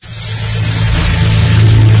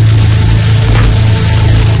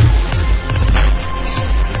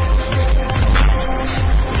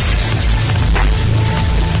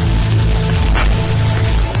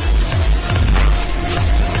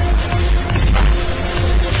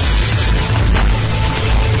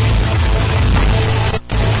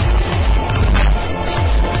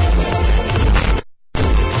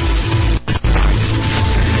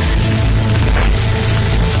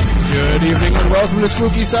welcome to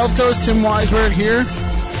Spooky South Coast. Tim Weisberg here,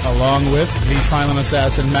 along with the silent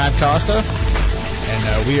assassin Matt Costa.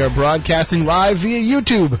 And we are broadcasting live via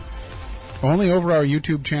YouTube. Only over our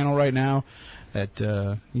YouTube channel right now at,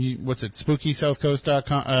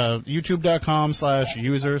 SpookySouthCoast.com,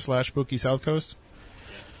 YouTube.com/user/Spooky South Coast.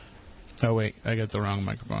 Oh, wait, I got the wrong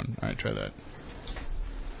microphone. All right, try that.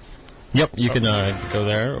 Yep, you can go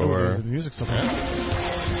there, or... the music's still playing.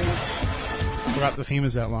 Forgot the theme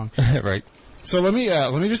is that long. Right. So let me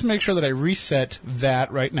just make sure that I reset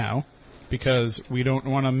that right now, because we don't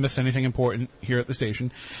want to miss anything important here at the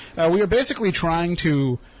station. We are basically trying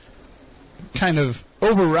to kind of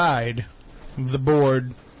override the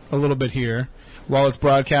board a little bit here while it's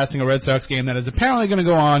broadcasting a Red Sox game that is apparently going to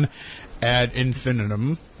go on ad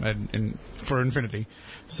infinitum, for infinity.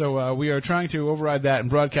 So we are trying to override that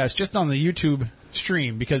and broadcast just on the YouTube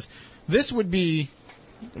stream, because this would be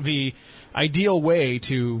the ideal way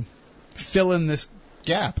to fill in this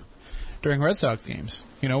gap during Red Sox games.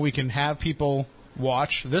 You know, we can have people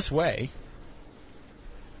watch this way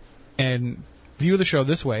and view the show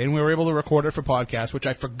this way, and we were able to record it for podcast, which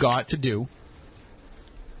I forgot to do.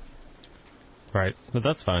 Right, but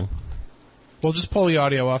that's fine. We'll just pull the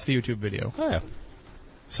audio off the YouTube video. Oh, yeah.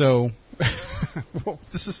 So, well,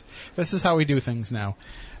 this is how we do things now.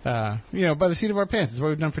 By the seat of our pants. It's what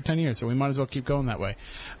we've done for 10 years, so we might as well keep going that way.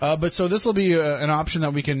 But so this will be an option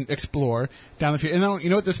that we can explore down the future. And you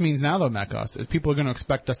know what this means now, though, Matt Goss, is people are going to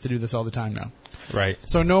expect us to do this all the time now. Right.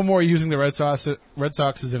 So no more using the Red Sox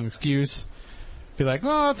as an excuse. Be like,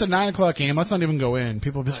 oh, it's a 9 o'clock game. Let's not even go in.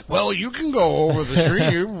 People will be like, well, you can go over the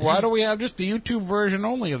stream. Why do we have just the YouTube version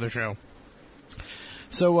only of the show?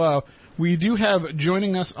 So, we do have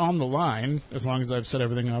joining us on the line, as long as I've set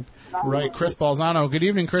everything up, right, Chris Balzano. Good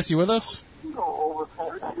evening, Chris. You with us?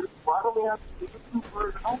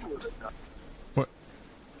 What?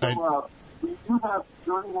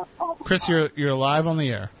 Chris, you're live on the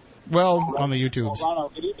air. Well, on the YouTubes.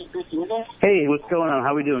 Hey, what's going on?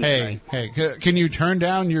 How we doing Hey, tonight? hey, can you turn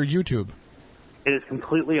down your YouTube? It is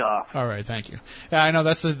completely off. All right, thank you. Yeah, I know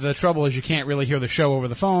that's the trouble is you can't really hear the show over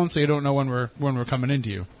the phone, so you don't know when we're coming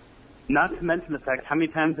into you. Not to mention the fact, how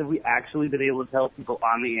many times have we actually been able to tell people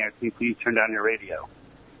on the air, can you please turn down your radio?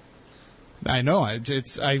 I know.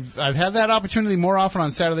 I've had that opportunity more often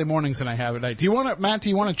on Saturday mornings than I have at night. Matt, do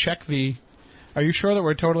you want to check are you sure that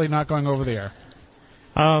we're totally not going over the air?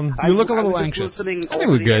 You look a little anxious. I think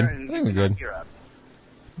we're good. I think we're good.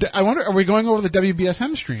 I wonder, are we going over the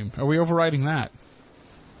WBSM stream? Are we overriding that?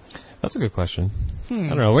 That's a good question. I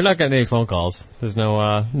don't know. We're not getting any phone calls. There's no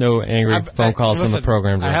angry phone calls from the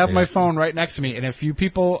program. I have my phone right next to me, and if you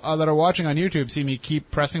people that are watching on YouTube see me keep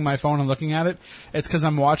pressing my phone and looking at it, it's because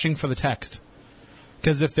I'm watching for the text.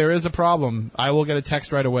 Because if there is a problem, I will get a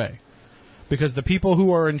text right away. Because the people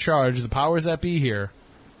who are in charge, the powers that be here,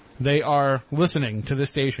 they are listening to this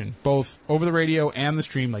station, both over the radio and the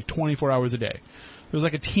stream, like 24 hours a day. There's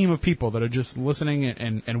like a team of people that are just listening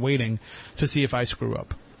and waiting to see if I screw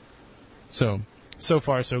up. So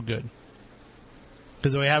far, so good.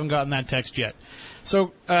 Because we haven't gotten that text yet.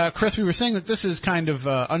 So, Chris, we were saying that this is kind of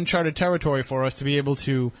uncharted territory for us to be able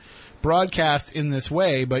to broadcast in this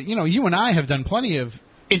way. But, you and I have done plenty of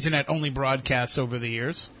Internet-only broadcasts over the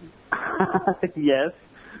years. Yes.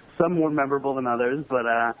 Some more memorable than others. But,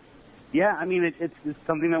 yeah, I mean, it's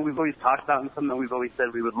something that we've always talked about and something that we've always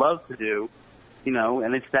said we would love to do.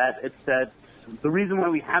 And it's that the reason why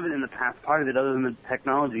we haven't in the past, part of it, other than the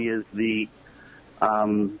technology, is the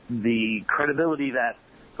credibility that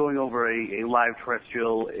going over a live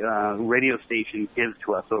terrestrial radio station gives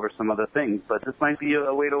to us over some other things. But this might be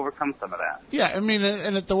a way to overcome some of that. Yeah, I mean,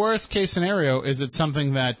 and at the worst case scenario is it's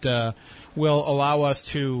something that will allow us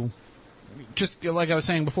to just, like I was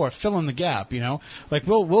saying before, fill in the gap, Like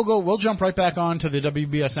we'll jump right back onto the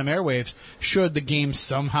WBSM airwaves should the game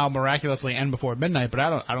somehow miraculously end before midnight, but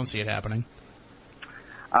I don't see it happening.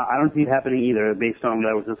 I don't see it happening either, based on what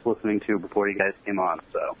I was just listening to before you guys came on.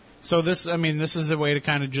 So this is a way to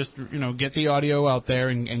kind of just, get the audio out there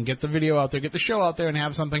and get the video out there, get the show out there, and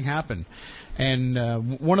have something happen.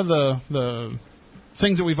 And one of the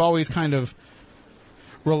things that we've always kind of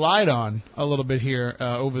relied on a little bit here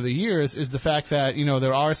over the years is the fact that,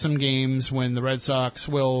 there are some games when the Red Sox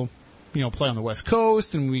will play on the West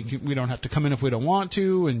Coast, and we don't have to come in if we don't want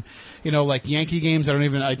to, and like Yankee games,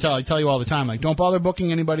 I tell you all the time, like, don't bother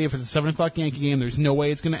booking anybody if it's a 7 o'clock Yankee game. There's no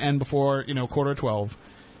way it's going to end before 11:15.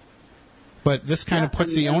 But this kind of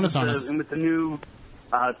puts the onus on us. And with the new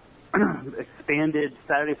expanded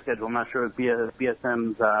Saturday schedule, I'm not sure if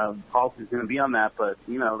BSM's policy is going to be on that, but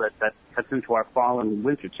that cuts into our fall and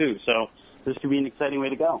winter too. So this could be an exciting way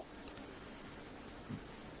to go.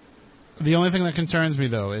 The only thing that concerns me,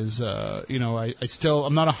 though, is, I'm not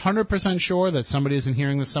 100% sure that somebody isn't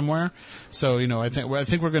hearing this somewhere. So, I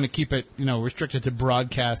think we're going to keep it, restricted to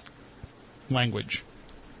broadcast language.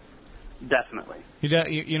 Definitely.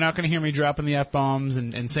 You're not going to hear me dropping the F-bombs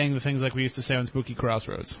and saying the things like we used to say on Spooky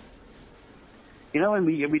Crossroads. And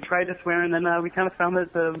we tried to swear, and then we kind of found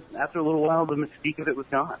that after a little while, the mystique of it was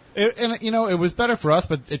gone. It was better for us,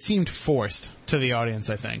 but it seemed forced to the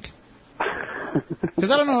audience, I think.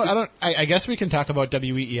 Because I don't know, I guess we can talk about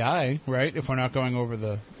WEEI, right? If we're not going over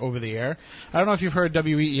the air. I don't know if you've heard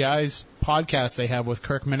WEEI's podcast they have with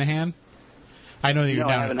Kirk Minahan. I know that you're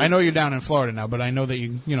down. I know you're down in Florida now, but I know that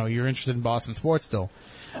you're interested in Boston sports still.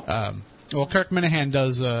 Well, Kirk Minahan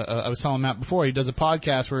does. I was telling Matt before, he does a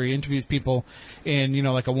podcast where he interviews people in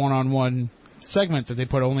like a one-on-one segment that they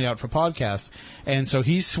put only out for podcasts, and so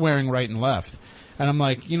he's swearing right and left. And I'm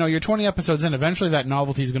like, you're 20 episodes in. Eventually, that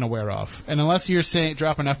novelty is going to wear off. And unless you're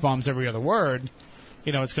dropping F-bombs every other word,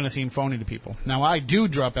 it's going to seem phony to people. Now, I do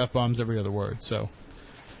drop F-bombs every other word, so.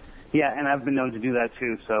 Yeah, and I've been known to do that,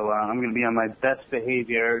 too. So I'm going to be on my best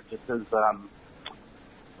behavior just as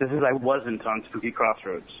I wasn't on Spooky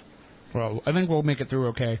Crossroads. Well, I think we'll make it through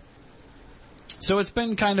okay. So it's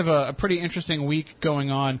been kind of a pretty interesting week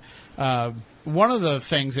going on. One of the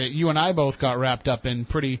things that you and I both got wrapped up in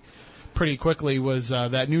pretty quickly was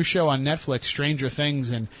that new show on Netflix, Stranger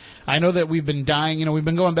Things, and I know that we've been dying. We've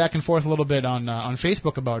been going back and forth a little bit on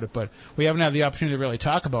Facebook about it, but we haven't had the opportunity to really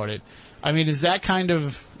talk about it. I mean, is that kind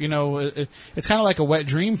of it's kind of like a wet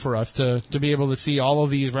dream for us to be able to see all of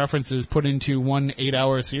these references put into one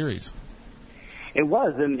 8-hour series? It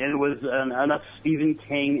was, and it was enough Stephen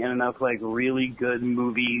King and enough really good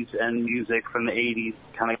movies and music from the 80s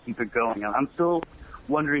to kind of keep it going. I'm still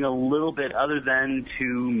wondering a little bit, other than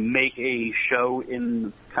to make a show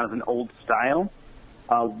in kind of an old style,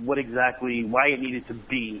 why it needed to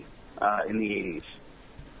be in the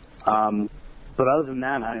 80s. But other than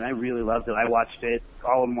that, I really loved it. I watched it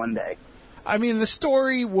all in one day. I mean, the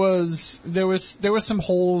story was there was some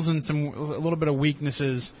holes and a little bit of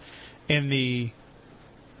weaknesses in the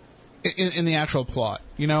actual plot.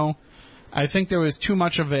 I think there was too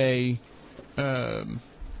much of a.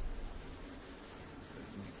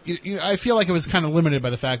 I feel like it was kind of limited by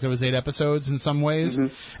the fact that it was 8 episodes in some ways, and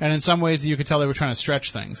in some ways you could tell they were trying to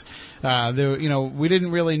stretch things. We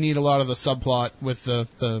didn't really need a lot of the subplot with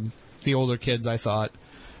the older kids, I thought,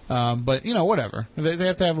 but whatever. They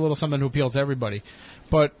have to have a little something to appeal to everybody.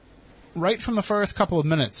 But right from the first couple of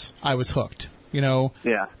minutes, I was hooked. Yeah,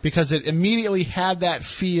 because it immediately had that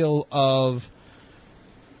feel of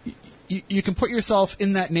you can put yourself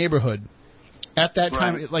in that neighborhood. At that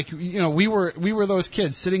time, right. We were those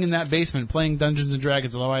kids sitting in that basement playing Dungeons and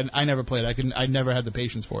Dragons. Although I never played, I never had the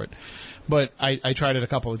patience for it, but I tried it a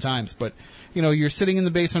couple of times. But you're sitting in the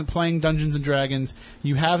basement playing Dungeons and Dragons.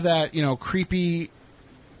 You have that creepy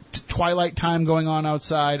twilight time going on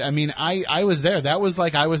outside. I mean, I was there. That was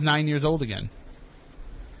like I was 9 years old again.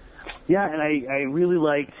 Yeah, and I really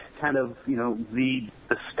liked kind of the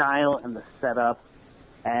style and the setup.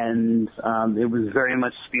 And it was very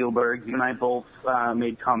much Spielberg. You and I both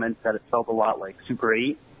made comments that it felt a lot like Super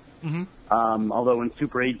 8. Mm-hmm. Although in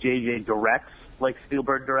Super 8, JJ directs like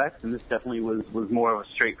Spielberg directs, and this definitely was more of a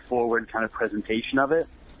straightforward kind of presentation of it.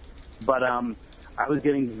 But I was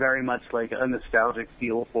getting very much like a nostalgic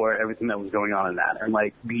feel for everything that was going on in that. And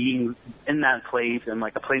being in that place and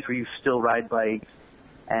a place where you still ride bikes.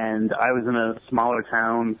 And I was in a smaller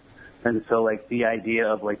town. And so, the idea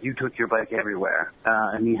of, you took your bike everywhere.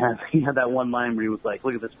 And he had that one line where he was like,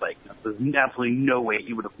 look at this bike. There's absolutely no way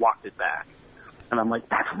you would have walked it back. And I'm like,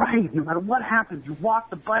 that's right. No matter what happens, you walk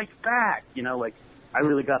the bike back. I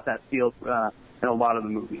really got that feel in a lot of the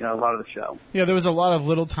movie, a lot of the show. Yeah, there was a lot of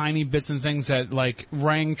little tiny bits and things that,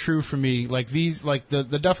 rang true for me.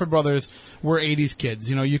 The Duffer Brothers were 80s kids.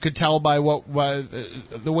 You could tell by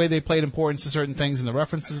the way they played importance to certain things and the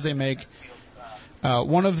references they make.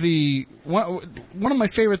 One of my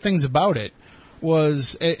favorite things about it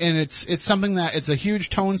was, and it's something that it's a huge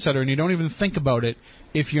tone setter, and you don't even think about it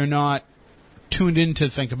if you're not tuned in to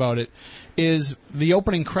think about it, is the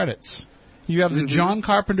opening credits. You have the John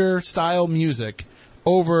Carpenter style music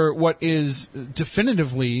over what is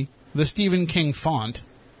definitively the Stephen King font,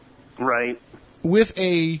 right? With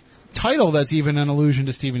a title that's even an allusion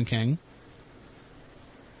to Stephen King.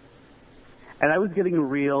 And I was getting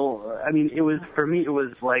for me, it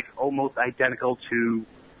was almost identical to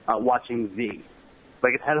watching V.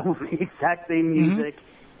 It had almost the exact same music.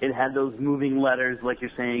 Mm-hmm. It had those moving letters, like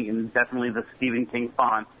you're saying, and definitely the Stephen King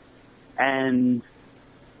font. And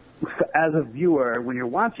as a viewer, when you're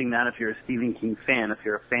watching that, if you're a Stephen King fan, if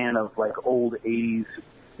you're a fan of old 80s,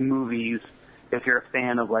 movies, if you're a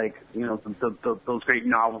fan of like, you know, those great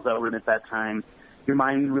novels that were written at that time, your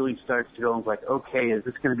mind really starts to go like, okay, is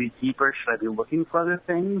this going to be deeper? Should I be looking for other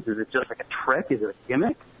things? Is it just like a trick? Is it a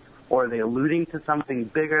gimmick? Or are they alluding to something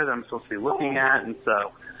bigger that I'm supposed to be looking at? And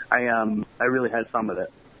so I really had fun with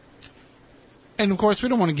it. And of course, we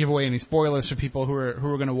don't want to give away any spoilers for people who are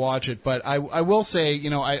going to watch it, but I will say, you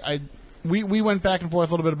know, we went back and forth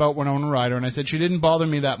a little bit about Winona Ryder, and I said she didn't bother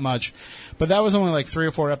me that much, but that was only like 3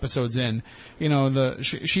 or 4 episodes in. You know,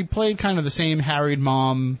 she played kind of the same harried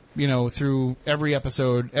mom, you know, through every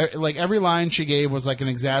episode. Like every line she gave was like an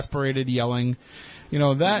exasperated yelling. You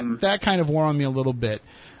know, that kind of wore on me a little bit.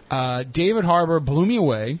 David Harbour blew me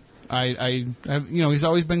away. I you know, he's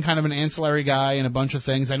always been kind of an ancillary guy in a bunch of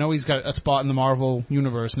things. I know he's got a spot in the Marvel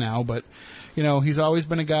universe now, but you know, he's always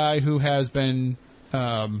been a guy who has been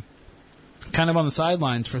kind of on the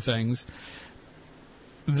sidelines for things.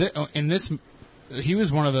 In this, he was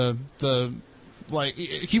one of the like,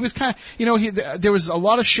 he was kind of, you know, there was a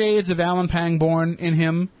lot of shades of Alan Pangborn in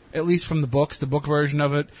him, at least from the books, the book version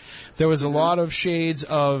of it. There was a lot of shades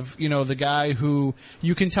of, you know, the guy who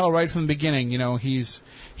you can tell right from the beginning, you know, he's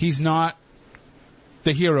not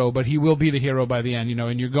the hero, but he will be the hero by the end, you know,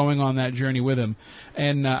 and you're going on that journey with him.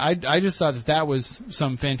 And I just thought that was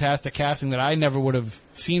some fantastic casting that I never would have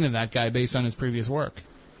seen in that guy based on his previous work.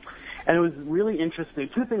 And it was really interesting.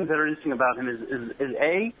 2 things that are interesting about him is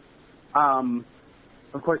A,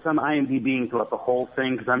 of course, I'm IMDbing throughout the whole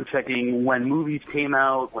thing because I'm checking when movies came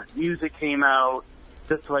out, when music came out,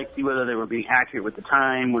 just to like see whether they were being accurate with the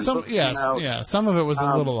time. When books came out. Yeah, some of it was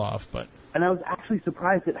a little off, but. And I was actually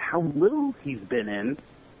surprised at how little he's been in,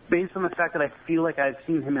 based on the fact that I feel like I've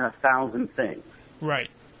seen him in 1,000 things. Right.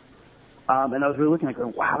 And I was really looking at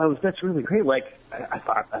going, wow, that's really great. Like, I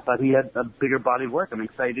thought he had a bigger body of work. I'm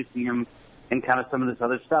excited to see him in kind of some of this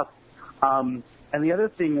other stuff. And the other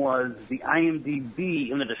thing was the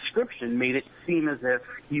IMDb in the description made it seem as if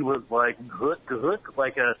he was like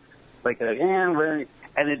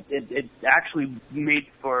and it actually made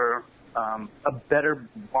for a better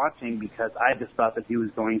watching because I just thought that he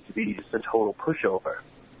was going to be just a total pushover.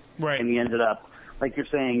 Right. And he ended up, like you're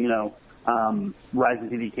saying, you know, rising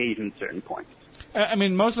to the occasion at certain points. I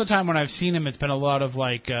mean, most of the time when I've seen him, it's been a lot of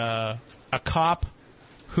like a cop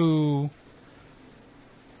who,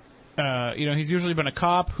 you know, he's usually been a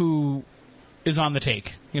cop who is on the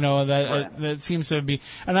take. You know, that seems to be.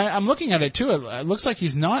 And I'm looking at it too. It looks like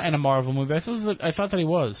he's not in a Marvel movie. I thought that he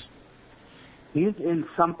was. He's in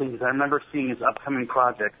something because I remember seeing his upcoming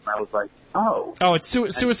projects, and I was like, oh. Oh, it's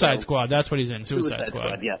Suicide Squad. That's what he's in. Suicide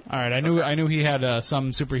Squad. Yeah. All right. I knew he had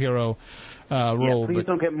some superhero role. Please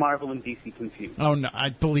don't get Marvel and DC confused. Oh no!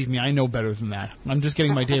 Believe me, I know better than that. I'm just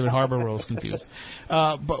getting my David Harbour roles confused.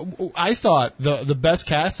 But I thought the best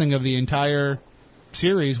casting of the entire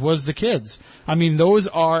series was the kids. I mean, those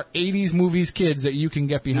are 80s movies kids that you can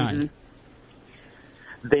get behind.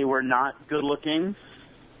 Mm-hmm. They were not good looking.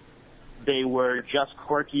 They were just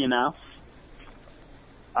quirky enough.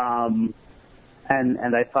 And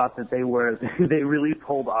I thought that they really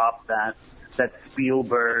pulled off that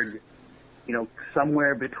Spielberg, you know,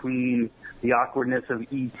 somewhere between the awkwardness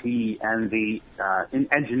of E.T. and the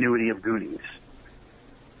ingenuity of Goonies.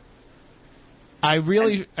 I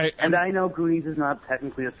know Goonies is not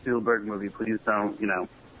technically a Spielberg movie. Please don't, you know.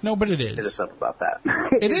 No, but it is. Hit us up about that.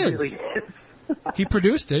 It is. Really is. He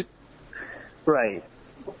produced it. Right.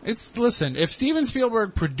 Listen, if Steven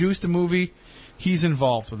Spielberg produced a movie, he's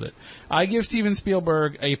involved with it. I give Steven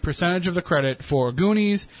Spielberg a percentage of the credit for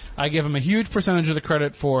Goonies. I give him a huge percentage of the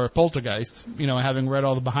credit for Poltergeist, you know, having read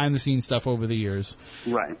all the behind-the-scenes stuff over the years.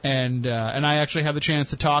 Right. And I actually had the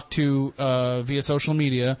chance to talk to, via social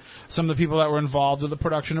media, some of the people that were involved with the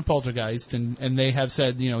production of Poltergeist, and they have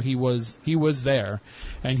said, you know, he was there,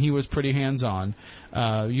 and he was pretty hands-on.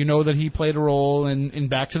 You know that he played a role in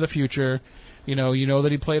Back to the Future. You know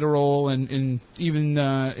that he played a role in even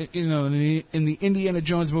in the Indiana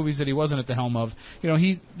Jones movies that he wasn't at the helm of. You know,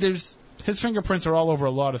 his fingerprints are all over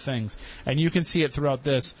a lot of things, and you can see it throughout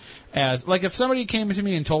this. As like if somebody came to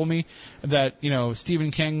me and told me that, you know,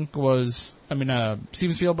 Steven Spielberg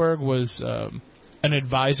was an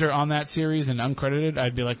advisor on that series and uncredited,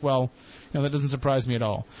 I'd be like, well, you know, that doesn't surprise me at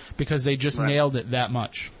all because they just nailed it that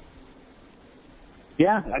much.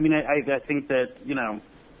 Yeah, I mean, I think that, you know,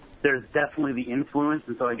 there's definitely the influence,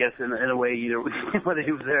 and so I guess in a way, either whether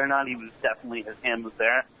he was there or not, his hand was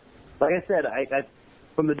there. Like I said, I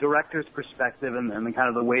from the director's perspective and the kind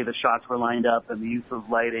of the way the shots were lined up and the use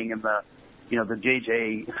of lighting and the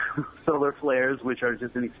JJ solar flares, which are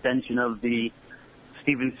just an extension of the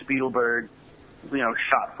Steven Spielberg, you know,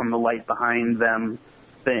 shot from the light behind them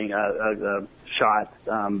thing, shot.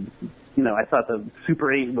 I thought the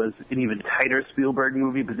Super 8 was an even tighter Spielberg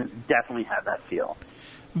movie, but it definitely had that feel.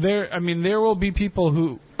 There will be people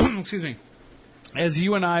who, excuse me, as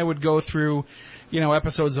you and I would go through,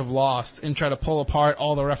 episodes of Lost and try to pull apart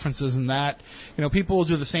all the references in that, people will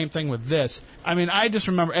do the same thing with this. I mean, I just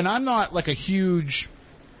remember, and I'm not like a huge,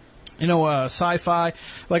 sci-fi,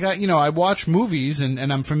 like I watch movies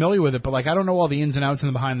and I'm familiar with it, but like I don't know all the ins and outs and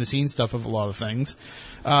the behind the scenes stuff of a lot of things.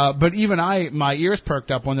 But even my ears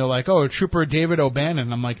perked up when they're like, oh, Trooper David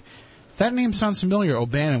O'Bannon. I'm like, that name sounds familiar,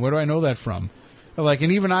 O'Bannon. Where do I know that from? Like,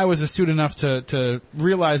 and even I was astute enough to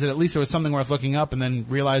realize that at least it was something worth looking up, and then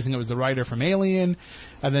realizing it was the writer from Alien,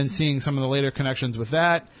 and then seeing some of the later connections with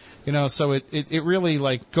that. So it really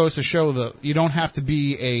like goes to show that you don't have to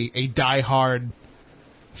be a diehard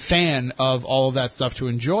fan of all of that stuff to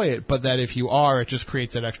enjoy it, but that if you are, it just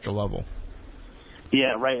creates that extra level.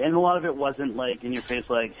 Yeah, right. And a lot of it wasn't like in your face,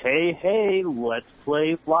 like, hey, let's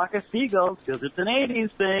play Flock of Seagulls because it's an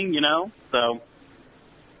 '80s thing, So,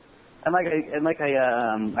 and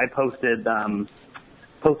I posted while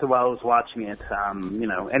I was watching it.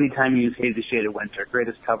 Anytime you use Hazy Shaded Winter,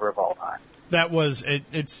 greatest cover of all time. That was it.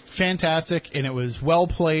 It's fantastic, and it was well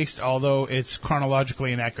placed, although it's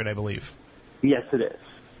chronologically inaccurate, I believe. Yes, it is.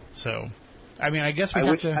 So, I mean, I guess I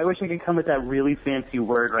wish I could come with that really fancy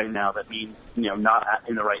word right now that means, not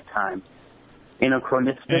in the right time.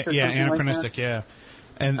 Anachronistic or something anachronistic, like that?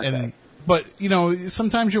 yeah. And but,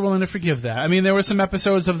 sometimes you're willing to forgive that. I mean, there were some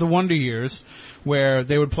episodes of The Wonder Years where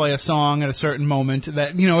they would play a song at a certain moment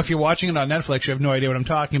that, if you're watching it on Netflix, you have no idea what I'm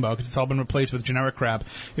talking about because it's all been replaced with generic crap.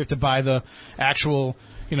 You have to buy the actual,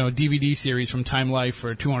 DVD series from Time Life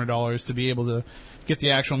for $200 to be able to get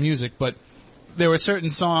the actual music. But there were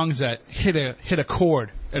certain songs that hit a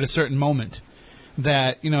chord at a certain moment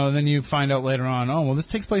that, then you find out later on, oh, well, this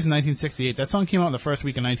takes place in 1968. That song came out in the first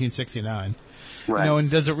week of 1969. Right. And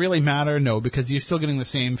does it really matter? No, because you're still getting the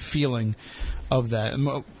same feeling of that.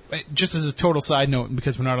 Just as a total side note,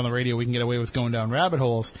 because we're not on the radio, we can get away with going down rabbit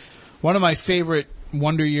holes. One of my favorite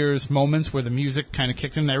Wonder Years moments where the music kind of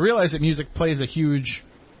kicked in, and I realized that music plays a huge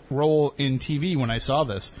role in TV when I saw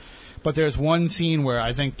this. But there's one scene where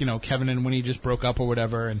I think, Kevin and Winnie just broke up or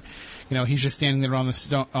whatever, and, he's just standing there on the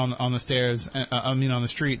stairs, on the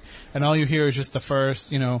street, and all you hear is just the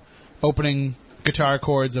first, opening guitar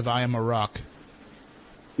chords of I Am a Rock.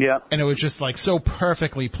 Yeah. And it was just like so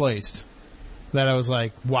perfectly placed that I was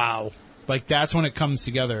like, wow. Like that's when it comes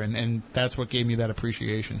together, and that's what gave me that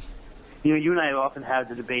appreciation. You and I have often had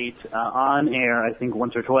the debate on air, I think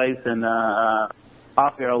once or twice, and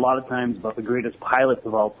off air a lot of times about the greatest pilots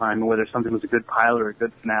of all time and whether something was a good pilot or a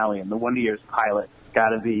good finale. And the Wonder Years pilot got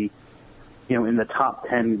to be, in the top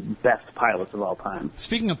 10 best pilots of all time.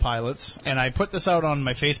 Speaking of pilots, and I put this out on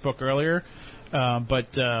my Facebook earlier,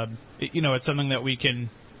 but it's something that we can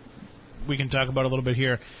talk about a little bit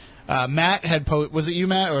here. Matt had was it you,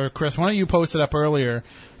 Matt, or Chris? One of you posted up earlier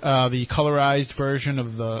the colorized version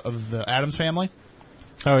of the Addams Family.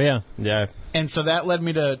 Oh yeah. And so that led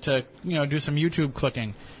me to do some YouTube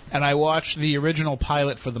clicking, and I watched the original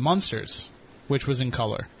pilot for the Munsters, which was in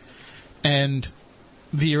color, and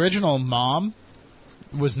the original mom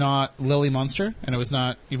was not Lily Munster, and it was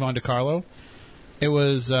not Yvonne DiCarlo. It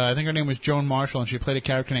was I think her name was Joan Marshall, and she played a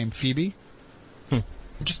character named Phoebe.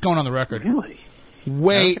 Just going on the record. Really?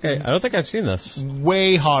 I don't think I've seen this.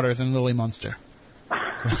 Way hotter than Lily Munster.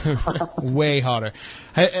 Way hotter.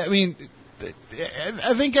 I mean,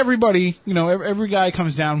 I think everybody, every guy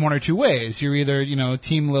comes down one or two ways. You're either,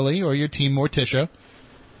 Team Lily or you're Team Morticia.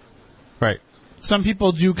 Right. Some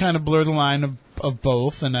people do kind of blur the line of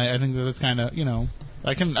both, and I think that it's kind of,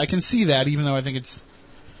 I can see that, even though I think it's,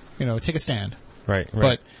 take a stand. Right.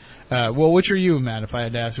 But, which are you, Matt, if I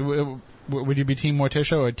had to ask? Would you be Team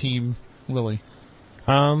Morticia or Team Lily?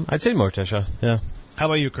 I'd say Morticia, yeah. How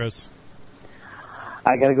about you, Chris?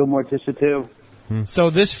 I gotta go Morticia, too. So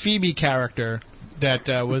this Phoebe character that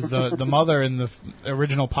was the mother in the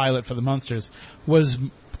original pilot for the Munsters was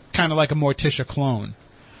kind of like a Morticia clone.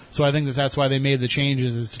 So I think that's why they made the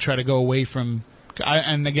changes, is to try to go away from...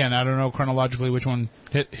 and again, I don't know chronologically which one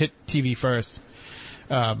hit TV first.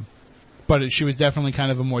 But she was definitely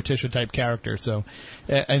kind of a Morticia-type character. So,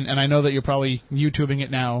 and I know that you're probably YouTubing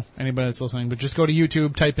it now, anybody that's listening, but just go to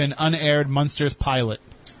YouTube, type in Unaired Munsters Pilot,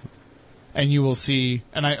 and you will see,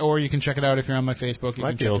 or you can check it out if you're on my Facebook. You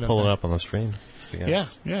might can be able to pull it up on the screen. Yeah,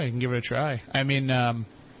 you can give it a try. I mean, I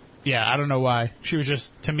don't know why. She was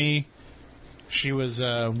just, to me, she was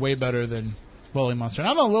way better than Lily Munster. And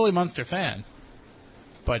I'm a Lily Munster fan,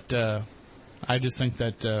 but I just think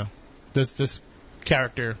that this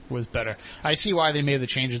character was better. I see why they made the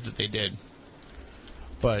changes that they did,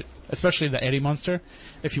 but especially the Yeti Monster.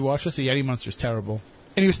 If you watch this, the Yeti Monster's terrible.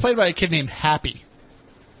 And he was played by a kid named Happy.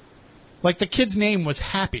 Like, the kid's name was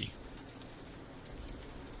Happy.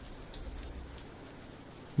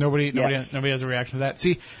 Nobody has a reaction to that.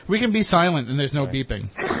 See, we can be silent and there's no beeping,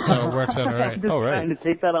 so it works out all right. I'm just trying to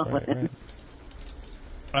take that on.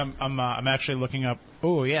 I'm actually looking up.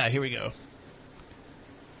 Oh yeah, here we go.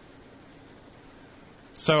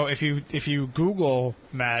 So if you Google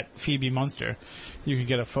Matt Phoebe Munster, you can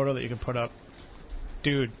get a photo that you can put up.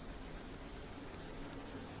 Dude.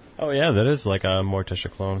 Oh yeah, that is like a Morticia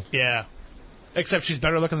clone. Yeah. Except she's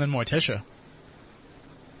better looking than Morticia.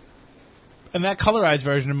 And that colorized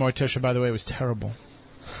version of Morticia, by the way, was terrible.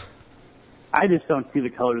 I just don't see the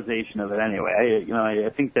colorization of it anyway. I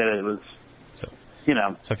think that it was, So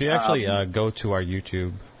if you actually go to our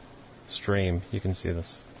YouTube stream, you can see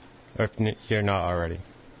this. Or if you're not already.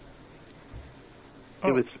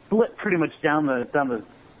 It was split pretty much down the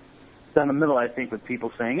middle, I think, with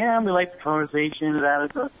people saying, yeah, we like the colorization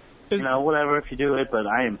of that. Whatever if you do it, but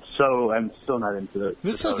I'm still not into the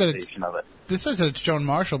colorization of it. This says that it's Joan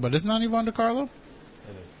Marshall, but isn't that Yvonne DiCarlo? It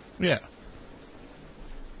is. Yeah.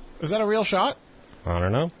 Is that a real shot? I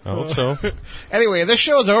don't know. I hope so. Anyway, this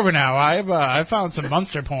show's over now. I found some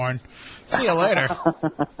Munster porn. See you later.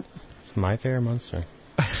 My Favorite Monster.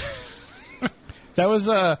 That was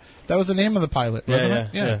the name of the pilot, wasn't it?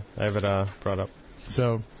 Yeah. I have it brought up.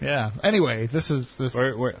 So yeah. Anyway, this.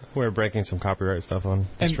 We're breaking some copyright stuff on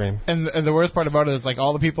the stream. And the worst part about it is, like,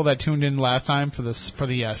 all the people that tuned in last time for the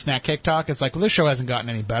Snack Cake Talk, it's like, well, this show hasn't gotten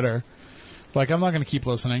any better. Like, I'm not going to keep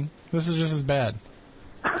listening. This is just as bad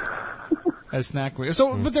as Snack Week.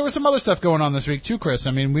 So, but there was some other stuff going on this week too, Chris.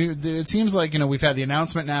 I mean, it seems like we've had the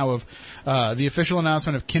announcement now of the official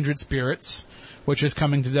announcement of Kindred Spirits, which is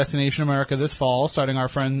coming to Destination America this fall, starring our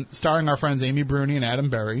friends Amy Bruni and Adam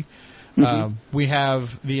Berry. We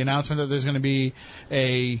have the announcement that there's going to be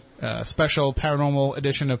a special paranormal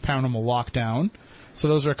edition of Paranormal Lockdown. So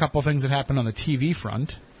those are a couple of things that happened on the TV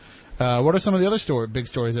front. What are some of the other big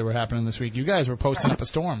stories that were happening this week? You guys were posting up a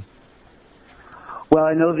storm. Well,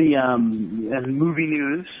 I know the movie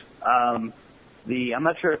news. I'm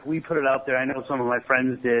not sure if we put it out there. I know some of my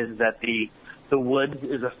friends did, that the Woods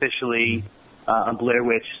is officially a Blair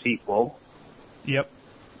Witch sequel. Yep.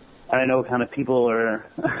 I know kind of people are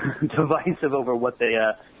divisive over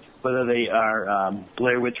whether they are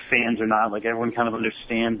Blair Witch fans or not. Like, everyone kind of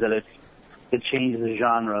understands that it changes the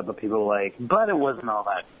genre, but people are like, but it wasn't all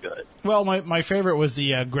that good. Well, my favorite was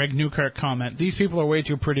the Greg Newkirk comment. These people are way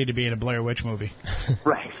too pretty to be in a Blair Witch movie.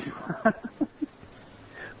 Right.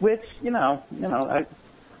 Which,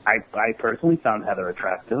 I personally found Heather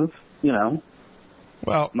attractive, Well,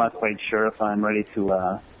 I'm not quite sure if I'm ready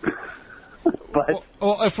to, but.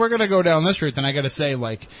 Well, if we're going to go down this route, then I got to say,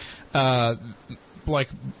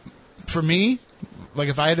 for me, like,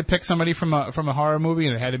 if I had to pick somebody from a horror movie,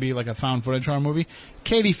 and it had to be like a found footage horror movie,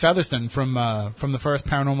 Katie Featherston from the first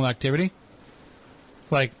Paranormal Activity,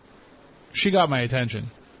 like, she got my attention,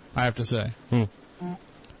 I have to say.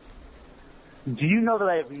 Do you know that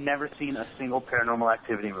I have never seen a single Paranormal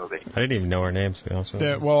Activity movie? I didn't even know her name, to be honest with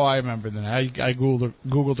you. Well, I remember that. I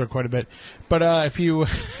Googled her quite a bit. But if you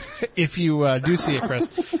do see it, Chris,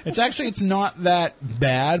 it's not that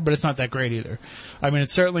bad, but it's not that great either. I mean,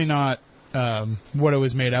 it's certainly not what it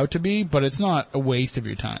was made out to be, but it's not a waste of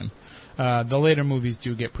your time. The later movies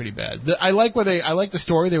do get pretty bad. I like the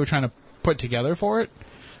story they were trying to put together for it,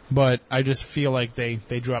 but I just feel like they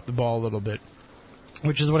dropped the ball a little bit.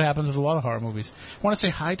 Which is what happens with a lot of horror movies. I want to say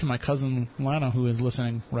hi to my cousin Lana, who is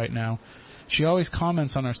listening right now. She always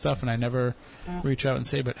comments on our stuff, and I never reach out and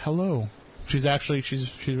say, but hello. She's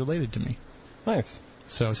related to me. Nice.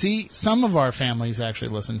 So, see, some of our families actually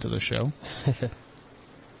listen to the show.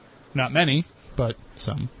 Not many, but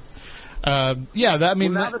some. Now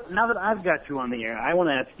that I've got you on the air, I want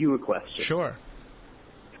to ask you a question. Sure.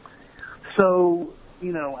 So,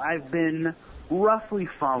 I've been roughly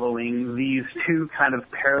following these two kind of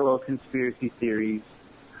parallel conspiracy theories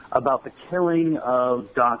about the killing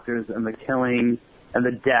of doctors and the killing and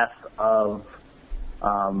the death of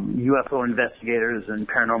UFO investigators and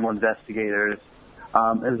paranormal investigators,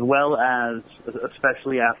 as well as,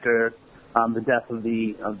 especially after the death of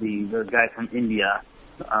the guy from India,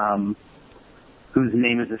 whose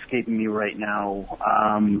name is escaping me right now.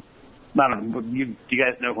 I don't know. Do you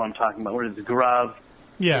guys know who I'm talking about? Where is Gaurav?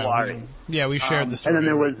 Yeah, we shared the story. And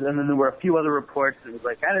then there were a few other reports. It was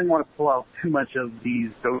like, I didn't want to pull out too much of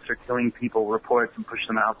these ghosts are killing people reports and push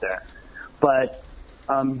them out there. But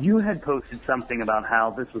you had posted something about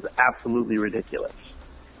how this was absolutely ridiculous.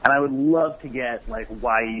 And I would love to get, like,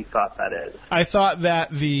 why you thought that is. I thought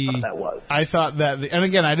that and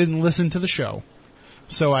again, I didn't listen to the show,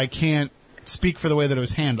 so I can't speak for the way that it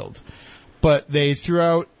was handled. But they threw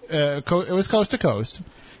out, it was Coast to Coast,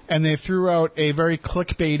 and they threw out a very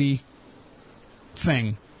clickbaity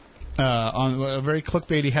thing, on a very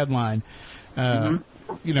clickbaity headline.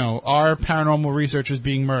 You know, are paranormal researchers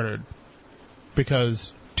being murdered?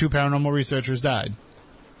 Because 2 paranormal researchers died.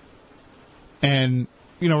 And,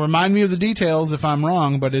 you know, remind me of the details if I'm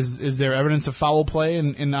wrong, but is there evidence of foul play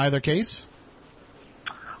in either case?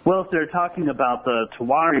 Well, if they're talking about the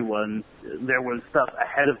Tawari one, there was stuff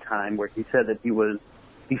ahead of time where he said that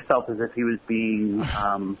he felt as if he was being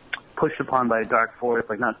pushed upon by a dark force,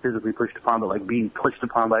 like not physically pushed upon, but like being pushed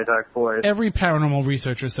upon by a dark force. Every paranormal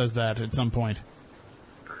researcher says that at some point.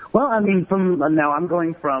 Well, I mean, now I'm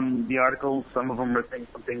going from the articles. Some of them are things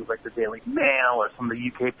from things like the Daily Mail or some of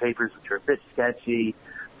the UK papers, which are a bit sketchy.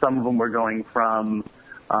 Some of them were going from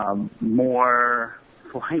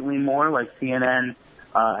slightly more, like CNN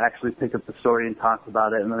actually picked up the story and talked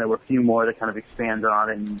about it. And then there were a few more that kind of expanded on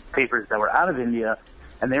it in papers that were out of India.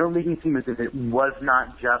 And they were making it seem as if it was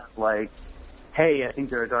not just like, hey, I think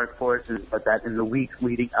there are dark forces, but that in the weeks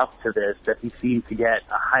leading up to this, that he seemed to get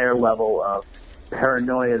a higher level of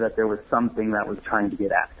paranoia that there was something that was trying to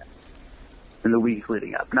get at him in the weeks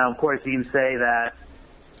leading up. Now, of course, you can say that,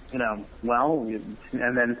 you know, well,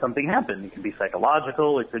 and then something happened. It could be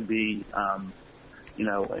psychological. It could be, you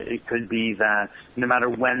know, it could be that no matter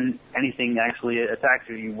when anything actually attacks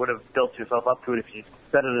you, you would have built yourself up to it if you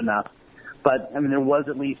said it enough. But, I mean, there was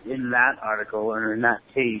at least in that article or in that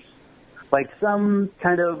case, like some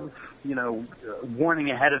kind of, you know, warning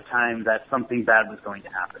ahead of time that something bad was going to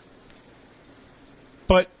happen.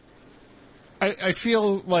 But I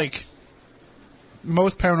feel like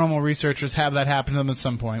most paranormal researchers have that happen to them at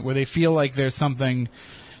some point, where they feel like there's something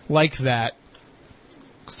like that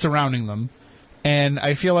surrounding them. And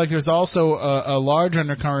I feel like there's also a large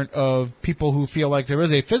undercurrent of people who feel like there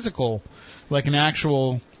is a physical, like an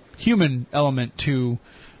actual human element to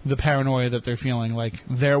the paranoia that they're feeling, like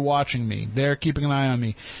they're watching me, they're keeping an eye on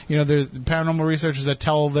me. You know, there's paranormal researchers that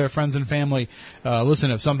tell their friends and family, listen,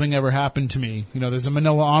 if something ever happened to me, you know, there's a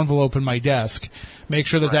manila envelope in my desk, make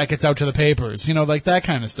sure that gets out to the papers, you know, like that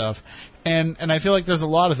kind of stuff. And I feel like there's a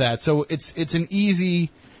lot of that. So it's an easy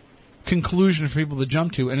conclusion for people to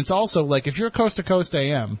jump to. And it's also like, if you're Coast to Coast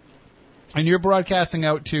AM and you're broadcasting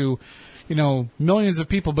out to, you know, millions of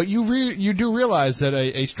people, but you do realize that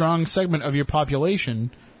a strong segment of your population,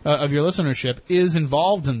 of your listenership, is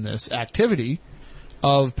involved in this activity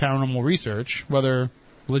of paranormal research, whether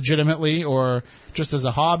legitimately or just as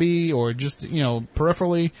a hobby or just, you know,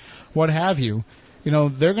 peripherally, what have you. You know,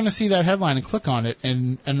 they're going to see that headline and click on it,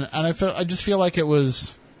 and I just feel like it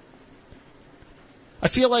was. I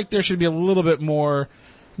feel like there should be a little bit more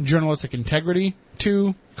journalistic integrity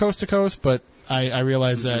to Coast, but I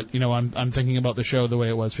realize that, you know, I'm thinking about the show the way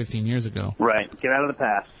it was 15 years ago. Right. Get out of the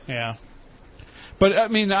past. Yeah. But, I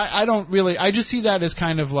mean, I don't really... I just see that as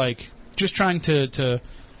kind of like just trying to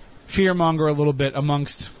fearmonger a little bit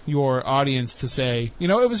amongst your audience to say, you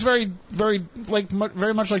know, it was very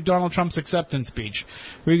much like Donald Trump's acceptance speech.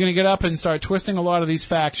 We're going to get up and start twisting a lot of these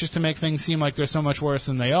facts just to make things seem like they're so much worse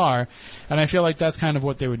than they are. And I feel like that's kind of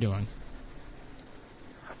what they were doing.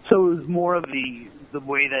 So it was more of the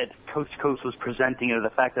way that Coast to Coast was presenting it, or the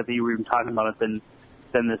fact that you were even talking about it,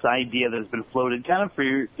 than this idea that has been floated kind of for,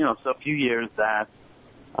 you know, a few years that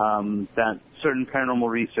certain paranormal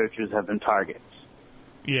researchers have been targets.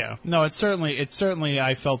 Yeah. No, it's certainly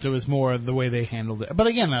I felt it was more the way they handled it. But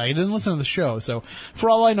again, I didn't listen to the show, so for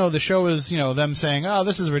all I know, the show is, you know, them saying, oh,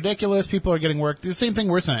 this is ridiculous, people are getting worked. The same thing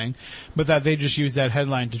we're saying, but that they just use that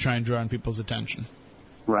headline to try and draw on people's attention.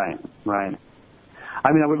 Right.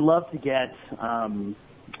 I mean, I would love to get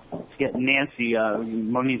Nancy,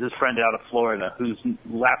 Moniz's friend out of Florida, whose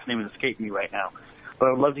last name has escaped me right now. But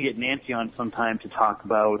I would love to get Nancy on sometime to talk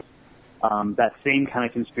about that same kind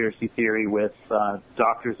of conspiracy theory with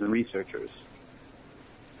doctors and researchers.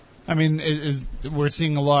 I mean, we're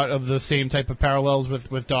seeing a lot of the same type of parallels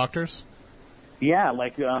with doctors? Yeah,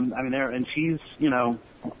 like, I mean, and she's, you know,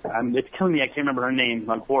 it's killing me, I can't remember her name,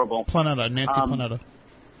 I'm horrible. Nancy Planeta.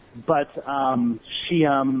 But she,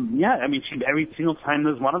 I mean, every single time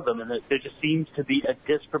there's one of them, and there just seems to be a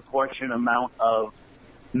disproportionate amount of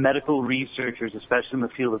medical researchers, especially in the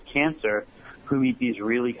field of cancer, who meet these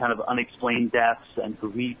really kind of unexplained deaths and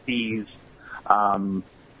who meet these, you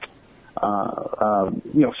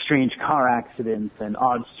know, strange car accidents and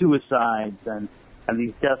odd suicides and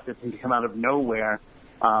these deaths that seem to come out of nowhere.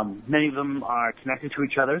 Many of them are connected to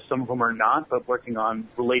each other. Some of them are not, but working on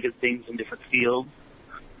related things in different fields.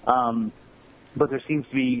 But there seems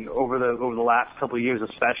to be over the last couple of years,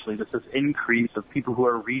 especially, just this increase of people who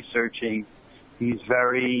are researching these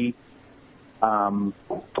very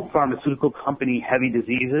pharmaceutical company heavy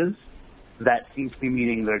diseases that seem to be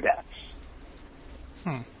meeting their deaths.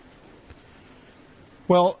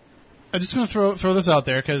 Well, I'm just going to throw this out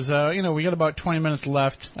there because we got about 20 minutes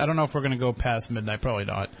left. I don't know if we're going to go past midnight, probably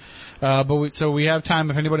not. So we have time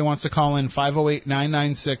if anybody wants to call in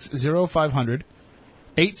 508-996-0500.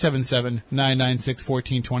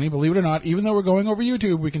 877-996-1420. Believe it or not, even though we're going over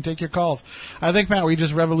YouTube, we can take your calls. I think, Matt, we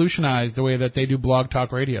just revolutionized the way that they do Blog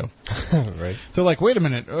Talk Radio. Right. They're like, wait a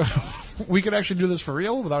minute, we could actually do this for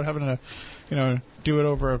real without having to, do it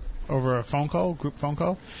over a phone call, group phone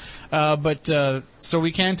call. So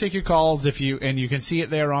we can take your calls and you can see it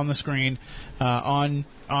there on the screen, on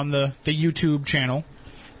the YouTube channel.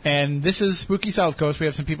 And this is Spooky South Coast. We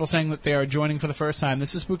have some people saying that they are joining for the first time.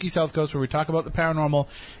 This is Spooky South Coast, where we talk about the paranormal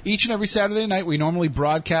each and every Saturday night. We normally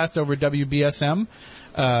broadcast over WBSM,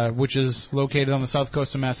 which is located on the south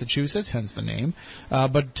coast of Massachusetts, hence the name.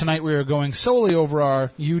 But tonight we are going solely over our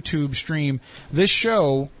YouTube stream. This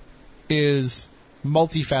show is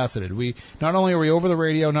multifaceted. Not only are we over the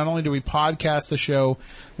radio, not only do we podcast the show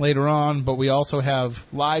later on, but we also have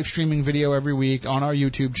live streaming video every week on our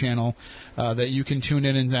YouTube channel that you can tune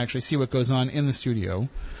in and actually see what goes on in the studio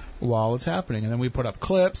while it's happening. And then we put up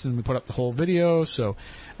clips and we put up the whole video. So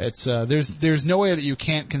it's there's no way that you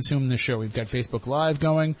can't consume this show. We've got Facebook Live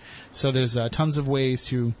going, so there's tons of ways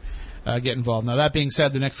to get involved. Now, that being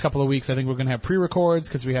said, the next couple of weeks I think we're going to have pre-records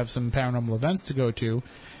because we have some paranormal events to go to.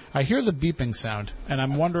 I hear the beeping sound, and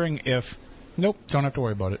I'm wondering if... Nope, don't have to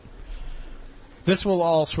worry about it. This will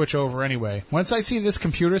all switch over anyway. Once I see this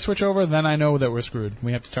computer switch over, then I know that we're screwed.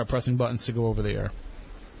 We have to start pressing buttons to go over the air.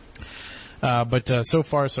 But so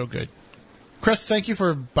far, so good. Chris, thank you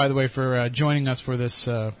by the way, for joining us for this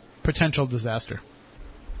potential disaster.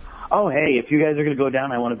 Oh, hey, if you guys are going to go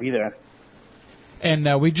down, I want to be there.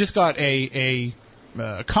 And we just got a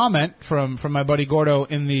comment from my buddy Gordo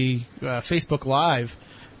in the Facebook Live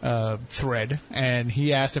thread, and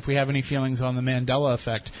he asked if we have any feelings on the Mandela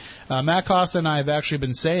effect. Matt Costa and I have actually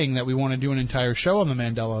been saying that we want to do an entire show on the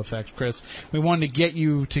Mandela effect, Chris. We wanted to get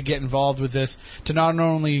you to get involved with this, to not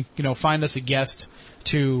only, find us a guest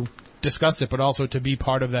to discuss it, but also to be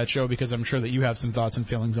part of that show, because I'm sure that you have some thoughts and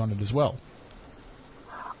feelings on it as well.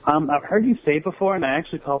 I've heard you say it before, and I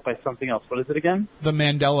actually call it by something else. What is it again? The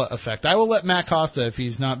Mandela effect. I will let Matt Costa, if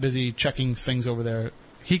he's not busy checking things over there,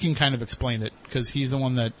 he can kind of explain it, because he's the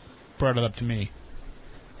one that brought it up to me.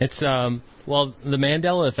 It's, the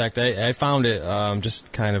Mandela effect, I found it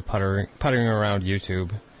just kind of puttering around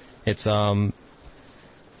YouTube. It's the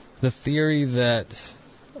theory that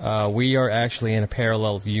we are actually in a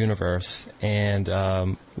parallel universe, and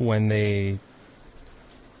when they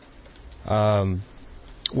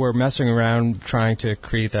were messing around trying to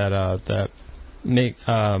create that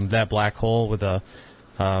black hole with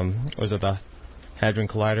was it the Hadron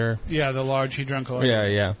Collider? Yeah, the Large Hadron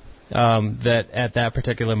Collider. Yeah. That at that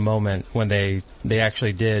particular moment when they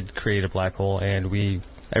actually did create a black hole, and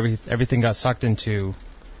everything got sucked into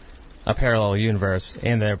a parallel universe,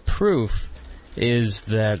 and their proof is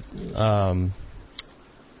that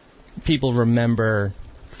people remember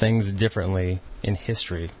things differently in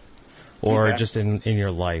history, or just in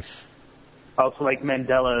your life. Also, like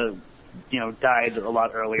Mandela, died a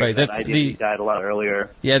lot earlier. Right, he died a lot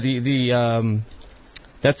earlier. Yeah,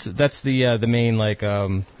 that's the main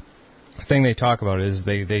thing they talk about is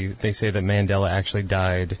they say that Mandela actually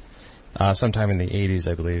died sometime in the 80s,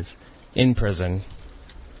 I believe, in prison.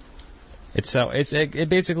 It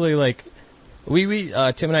basically we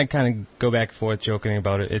Tim and I kind of go back and forth joking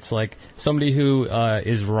about it. It's like somebody who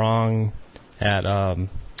is wrong at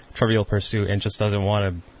Trivial Pursuit and just doesn't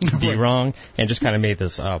want to be wrong and just kind of made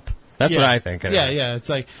this up. That's what I think. Yeah.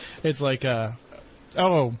 It's like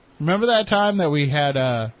remember that time that we had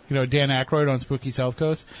Dan Aykroyd on Spooky South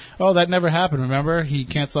Coast? Oh, that never happened. Remember, he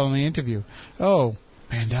canceled on the interview. Oh,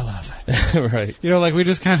 Mandela effect. Right. We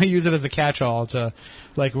just kind of use it as a catch-all to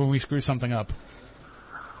when we screw something up.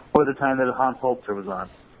 Or the time that Hans Holzer was on.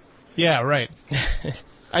 Yeah, right.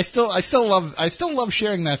 I still love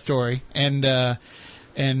sharing that story, and that's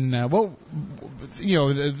one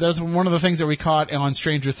of the things that we caught on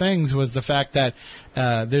Stranger Things was the fact that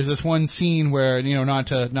there's this one scene where not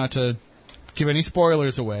to give any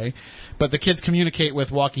spoilers away, but the kids communicate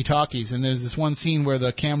with walkie-talkies, and there's this one scene where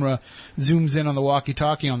the camera zooms in on the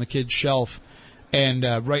walkie-talkie on the kid's shelf, and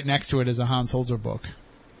right next to it is a Hans Holzer book.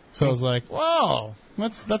 So I was like, wow,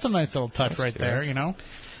 that's a nice little touch right there,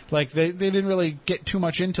 Like, they didn't really get too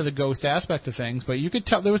much into the ghost aspect of things, but you could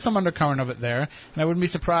tell there was some undercurrent of it there, and I wouldn't be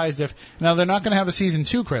surprised if... Now, they're not going to have a season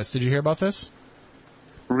 2, Chris. Did you hear about this?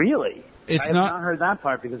 Really? I It's have not heard that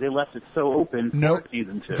part because they left it so open for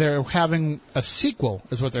season 2. They're having a sequel,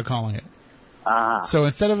 is what they're calling it. Ah. So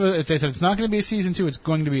instead of if they said it's not going to be a season 2, it's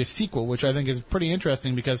going to be a sequel, which I think is pretty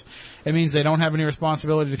interesting because it means they don't have any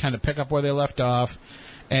responsibility to kind of pick up where they left off,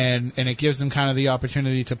 and it gives them kind of the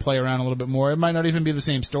opportunity to play around a little bit more. It might not even be the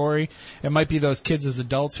same story. It might be those kids as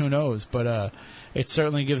adults, who knows? But it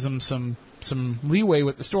certainly gives them some leeway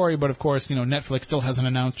with the story. But of course, Netflix still hasn't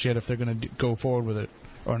announced yet if they're going to go forward with it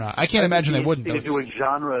or not. I can't imagine they wouldn't. They do a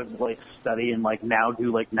genre study and now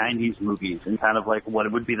do 90s movies and kind of what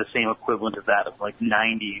it would be the same equivalent of that of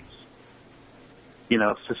 90s,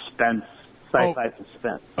 suspense, sci-fi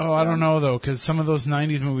suspense. Oh, I don't know though, because some of those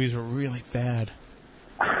 90s movies were really bad.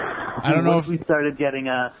 I don't know if we started getting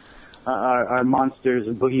our monsters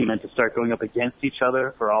and boogeymen to start going up against each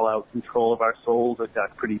other for all-out control of our souls. It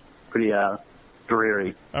got pretty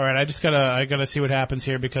dreary. All right, I gotta see what happens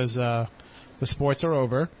here because the sports are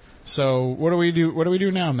over. So what do we do? What do we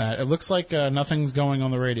do now, Matt? It looks like nothing's going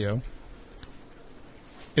on the radio.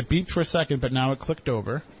 It beeped for a second, but now it clicked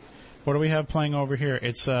over. What do we have playing over here?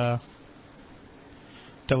 It's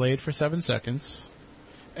delayed for 7 seconds.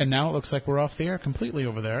 And now it looks like we're off the air completely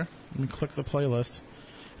over there. Let me click the playlist.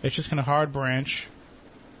 It's just going to hard branch.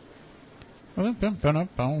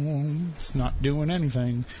 It's not doing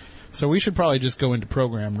anything. So we should probably just go into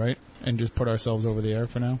program, right? And just put ourselves over the air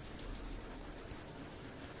for now.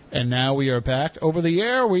 And now we are back over the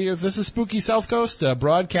air. This is Spooky South Coast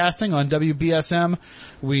broadcasting on WBSM.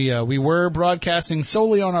 We were broadcasting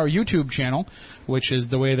solely on our YouTube channel, which is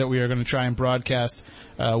the way that we are going to try and broadcast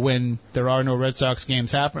when there are no Red Sox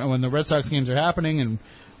games happen. When the Red Sox games are happening, and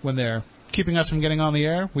when they're keeping us from getting on the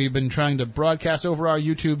air, we've been trying to broadcast over our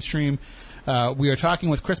YouTube stream. We are talking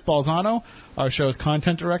with Chris Balzano, our show's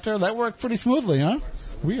content director. That worked pretty smoothly, huh?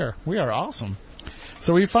 We are awesome.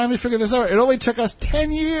 So we finally figured this out. It only took us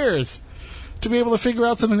 10 years to be able to figure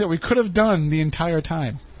out something that we could have done the entire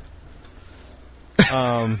time.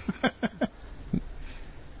 I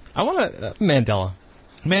want Mandela.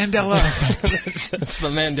 Mandela effect. It's the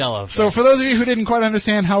Mandela effect. So for those of you who didn't quite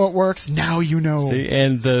understand how it works, now you know. See,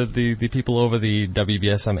 and the people over the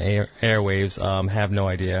WBSM airwaves have no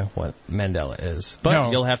idea what Mandela is.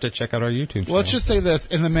 But you'll have to check out our YouTube channel. Let's just say this.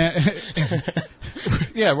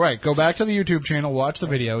 Yeah, right. Go back to the YouTube channel, watch the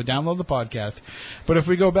video, download the podcast. But if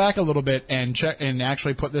we go back a little bit and check and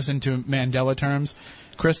actually put this into Mandela terms,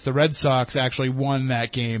 Chris, the Red Sox actually won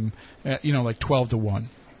that game, 12-1.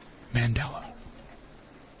 Mandela.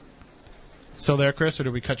 So there, Chris, or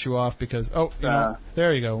did we cut you off because...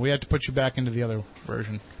 there you go. We had to put you back into the other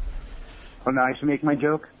version. Oh, now I should make my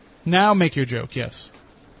joke? Now make your joke, yes.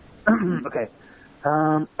 Okay.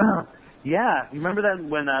 Yeah, you remember that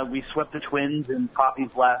when we swept the Twins in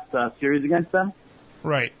Poppy's last series against them?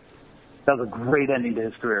 Right. That was a great ending to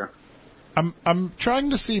his career. I'm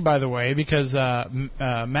trying to see, by the way, because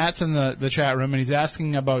Matt's in the chat room and he's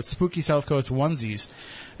asking about Spooky South Coast onesies.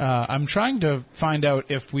 I'm trying to find out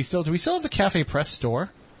if do we still have the Cafe Press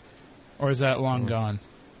store, or is that long gone?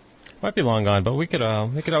 Might be long gone, but we could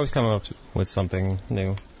always come up with something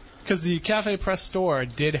new. Because the Cafe Press store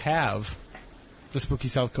did have the Spooky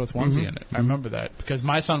South Coast onesie in it. I remember that because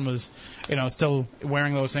my son was, still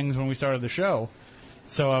wearing those things when we started the show.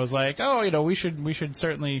 So I was like, we should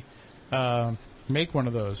certainly make one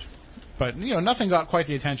of those. But, nothing got quite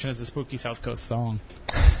the attention as the Spooky South Coast thong.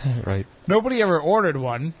 Right. Nobody ever ordered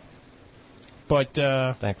one, but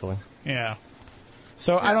thankfully. Yeah.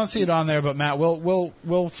 So I don't see it on there, but Matt,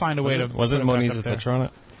 we'll find a way to. Was it Moniza's picture on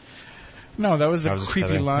it? No, that was the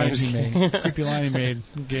creepy line he made. Creepy line he made,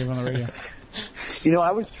 gave on the radio.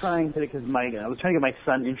 I was trying to get my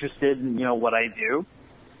son interested in what I do,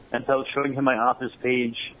 and so I was showing him my office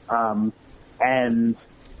page, and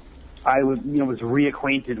I was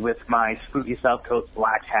reacquainted with my Spooky South Coast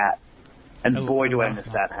black hat, and boy, do I miss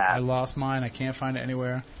that hat. I lost mine. I can't find it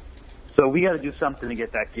anywhere. So we got to do something to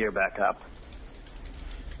get that gear back up.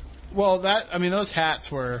 Well, those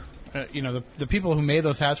hats were, the people who made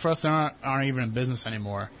those hats for us aren't even in business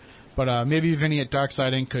anymore. But maybe Vinny at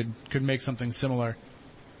Darkside Inc. could make something similar.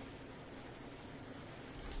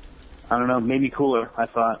 I don't know, maybe cooler, I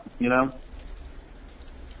thought,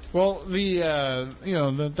 Well,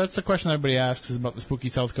 that's the question everybody asks is about the spooky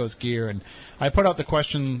South Coast gear, and I put out the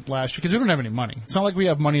question last year because we don't have any money. It's not like we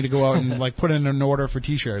have money to go out and like put in an order for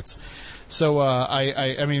T-shirts. So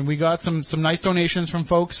I mean, we got some nice donations from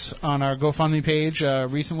folks on our GoFundMe page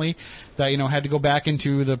recently that had to go back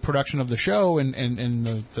into the production of the show and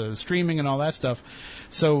the streaming and all that stuff.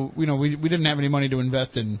 So we didn't have any money to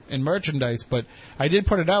invest in merchandise, but I did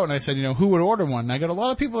put it out and I said who would order one. And I got a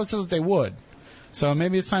lot of people that said that they would. So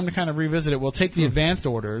maybe it's time to kind of revisit it. We'll take the advanced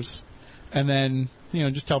orders, and then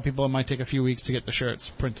just tell people it might take a few weeks to get the shirts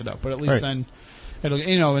printed up. But at least then,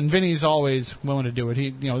 it'll and Vinny's always willing to do it. He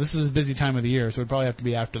this is his busy time of the year, so it'd probably have to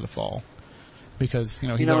be after the fall because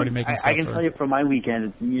he's already making stuff. I can tell you from my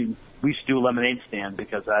weekend, we should do a lemonade stand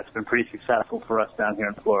because that's been pretty successful for us down here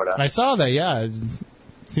in Florida. I saw that. Yeah, it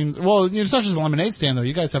seems it's not just a lemonade stand though.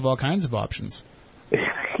 You guys have all kinds of options.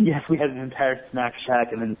 Yes, we had an entire snack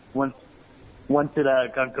shack, and then once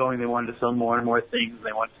it got going, they wanted to sell more and more things.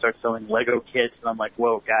 They wanted to start selling Lego kits, and I'm like,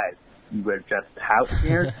 whoa, guys, you were just out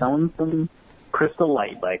here selling some Crystal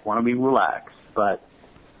Light. Like, why don't we relax? But,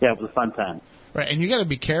 yeah, it was a fun time. Right, and you got to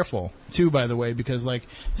be careful, too, by the way, because, like,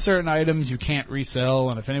 certain items you can't resell,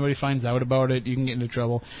 and if anybody finds out about it, you can get into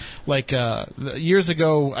trouble. Like, years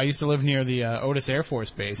ago, I used to live near the Otis Air Force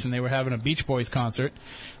Base, and they were having a Beach Boys concert,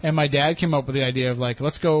 and my dad came up with the idea of, like,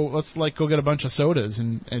 let's go get a bunch of sodas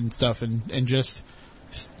and stuff, and just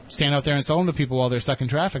stand out there and sell them to people while they're stuck in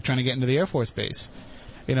traffic trying to get into the Air Force Base.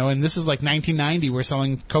 And this is like 1990, we're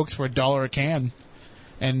selling Cokes for $1 a can.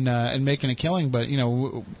 And making a killing, but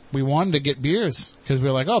we wanted to get beers because we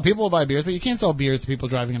were like, oh, people will buy beers, but you can't sell beers to people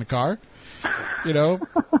driving in a car,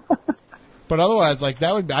 But otherwise, like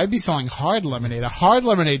I'd be selling hard lemonade. A hard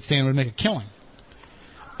lemonade stand would make a killing.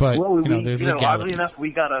 But there's legalities. Oddly enough,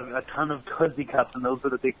 we got a ton of Tootsie Cups, and those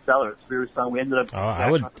were the big sellers. We ended up.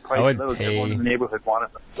 I would pay. Everyone in the neighborhood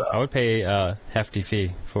wanted them. So. I would pay a hefty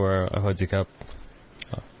fee for a Tootsie Cup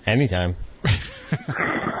anytime.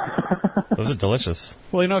 Those are delicious.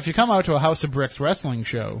 Well, if you come out to a House of Bricks wrestling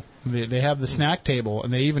show, they have the snack table,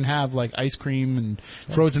 and they even have like ice cream and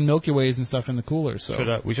frozen Milky Ways and stuff in the cooler.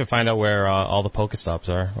 So we should find out where all the Pokestops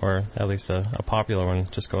are, or at least a popular one.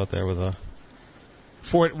 Just go out there with a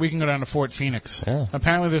Fort. We can go down to Fort Phoenix. Yeah.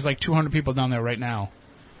 Apparently, there's like 200 people down there right now.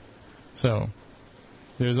 So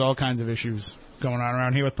there's all kinds of issues going on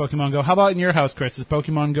around here with Pokemon Go. How about in your house, Chris? Has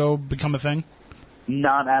Pokemon Go become a thing?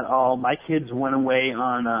 Not at all. My kids went away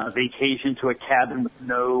on a vacation to a cabin with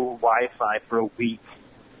no Wi-Fi for a week.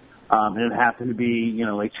 And it happened to be,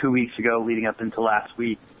 like 2 weeks ago leading up into last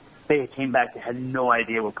week. They came back, they had no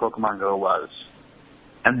idea what Pokemon Go was.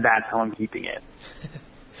 And that's how I'm keeping it.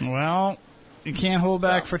 Well, you can't hold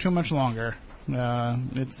back for too much longer.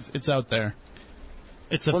 It's out there.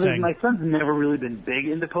 It's a thing. My son's never really been big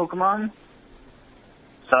into Pokemon.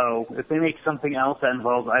 So if they make something else that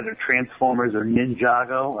involves either Transformers or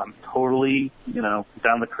Ninjago, I'm totally,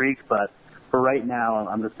 down the creek. But for right now,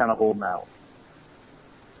 I'm just kind of holding out.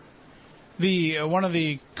 One of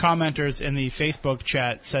the commenters in the Facebook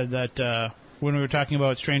chat said that when we were talking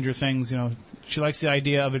about Stranger Things, she likes the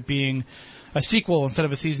idea of it being a sequel instead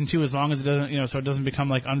of a season 2, as long as it doesn't, so it doesn't become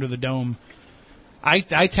like Under the Dome. I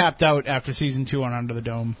tapped out after season 2 on Under the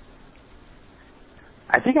Dome.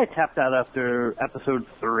 I think I tapped out after episode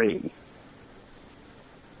 3.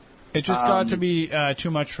 It just got to be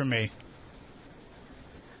too much for me.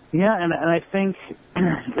 Yeah, and I think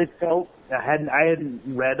it felt I hadn't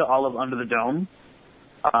read all of Under the Dome.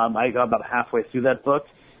 I got about halfway through that book,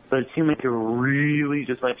 but it seemed like they were really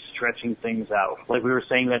just like stretching things out. Like we were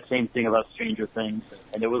saying that same thing about Stranger Things,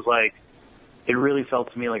 and it was like it really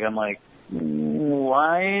felt to me like I'm like,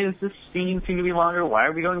 why is this scene seem to be longer? Why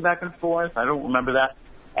are we going back and forth? I don't remember that.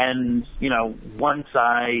 And, once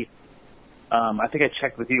I think I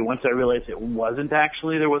checked with you, once I realized there wasn't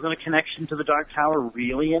a connection to the Dark Tower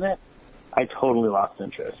really in it, I totally lost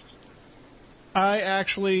interest. I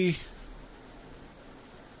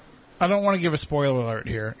don't want to give a spoiler alert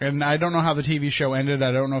here, and I don't know how the TV show ended.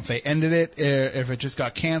 I don't know if they ended it, if it just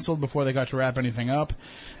got canceled before they got to wrap anything up.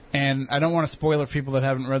 And I don't want to spoil it for people that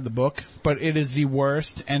haven't read the book, but it is the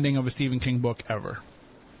worst ending of a Stephen King book ever.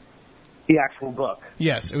 The actual book?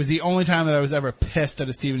 Yes, it was the only time that I was ever pissed at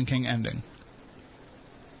a Stephen King ending.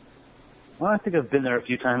 Well, I think I've been there a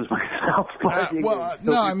few times myself. But I think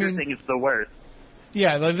it's the worst.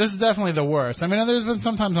 Yeah, like this is definitely the worst. I mean, there's been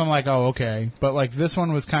sometimes I'm like, oh, okay, but like this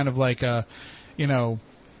one was kind of like I don't know.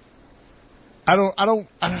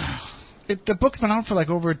 The book's been out for like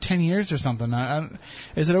over 10 years or something.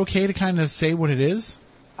 Is it okay to kind of say what it is?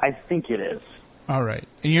 I think it is. All right,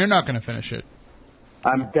 and you're not going to finish it.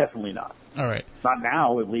 I'm definitely not. All right. Not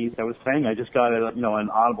now, at least. I was saying I just got an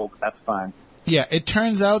Audible, but that's fine. Yeah, it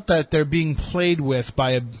turns out that they're being played with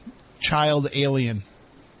by a child alien.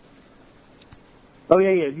 Oh,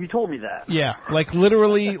 yeah, you told me that. Yeah, like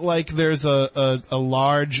literally, like there's a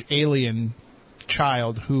large alien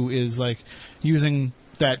child who is like using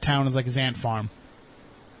that town as like his ant farm.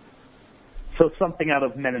 So something out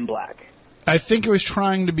of Men in Black. I think it was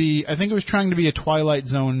trying to be a Twilight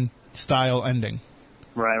Zone style ending.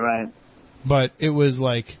 Right. But it was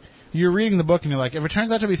like, you're reading the book and you're like, if it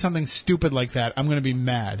turns out to be something stupid like that, I'm going to be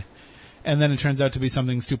mad. And then it turns out to be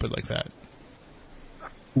something stupid like that.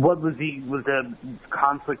 What was the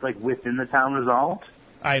conflict like within the town resolved?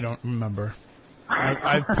 I don't remember.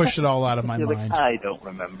 I've pushed it all out of my mind. I don't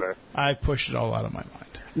remember. I pushed it all out of my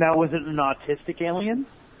mind. Now, was it an autistic alien?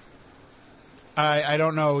 I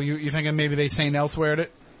don't know. You thinking maybe they saying elsewhere at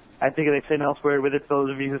it? I think they say elsewhere with it.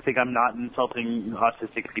 Those of you who think I'm not insulting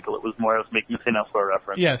autistic people, it was more I was making a say elsewhere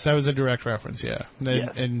reference. Yes, that was a direct reference. Yeah,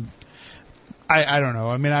 Yes. And I don't know.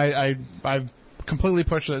 I mean, I've completely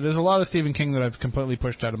pushed it. There's a lot of Stephen King that I've completely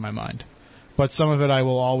pushed out of my mind, but some of it I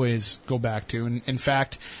will always go back to. And in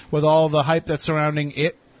fact, with all the hype that's surrounding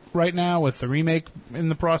it right now, with the remake in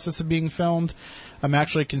the process of being filmed, I'm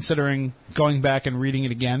actually considering going back and reading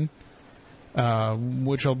it again,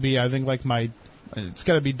 which will be, I think, like it's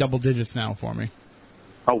got to be double digits now for me.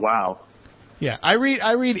 Oh, wow. Yeah, I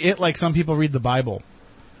read it like some people read the Bible.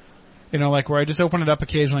 You know, like where I just open it up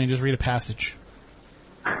occasionally and just read a passage.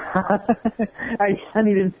 I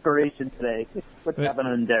need inspiration today. What's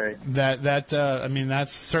happening in Derek? I mean,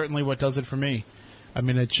 that's certainly what does it for me. I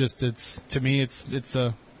mean, to me, it's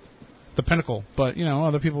the pinnacle. But, you know,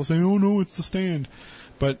 other people say, oh no, it's The Stand.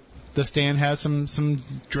 But The Stand has some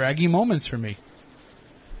draggy moments for me.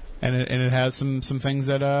 And it has some things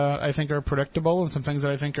that I think are predictable and some things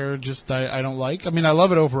that I think are just I don't like. I mean, I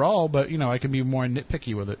love it overall, but, you know, I can be more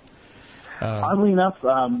nitpicky with it. Oddly enough,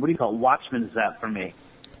 what do you call it? Watchmen is that for me.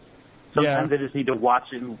 Sometimes I just need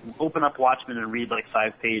to open up Watchmen and read like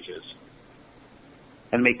 5 pages.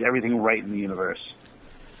 And make everything right in the universe.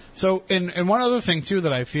 So, and one other thing, too,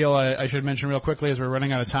 that I feel I should mention real quickly as we're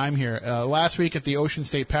running out of time here. Last week at the Ocean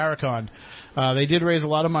State Paracon, they did raise a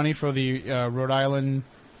lot of money for the Rhode Island...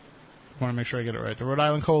 I want to make sure I get it right. The Rhode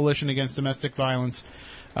Island Coalition Against Domestic Violence,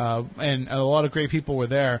 and a lot of great people were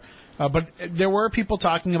there. But there were people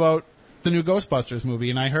talking about the new Ghostbusters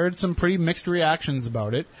movie, and I heard some pretty mixed reactions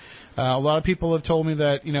about it. A lot of people have told me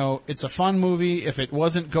that, you know, it's a fun movie. If it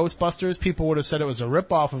wasn't Ghostbusters, people would have said it was a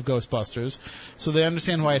ripoff of Ghostbusters. So they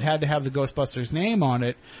understand why it had to have the Ghostbusters name on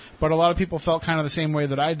it. But a lot of people felt kind of the same way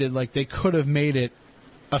that I did. Like, they could have made it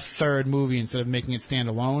a third movie instead of making it stand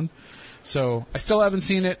alone. So I still haven't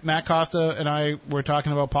seen it. Matt Costa and I were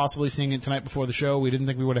talking about possibly seeing it tonight before the show. We didn't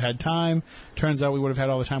think we would have had time. Turns out we would have had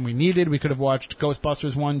all the time we needed. We could have watched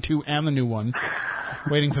Ghostbusters 1, 2, and the new one,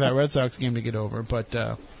 waiting for that Red Sox game to get over.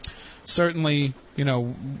 But certainly, you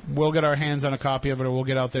know, we'll get our hands on a copy of it, or we'll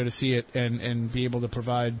get out there to see it and be able to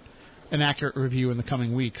provide an accurate review in the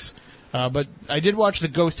coming weeks. But I did watch the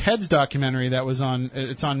Ghost Heads documentary that was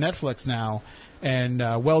it's on Netflix now, and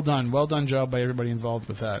well done job by everybody involved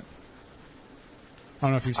with that. I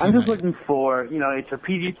don't know if you've seen I'm just that looking for, you know, it's a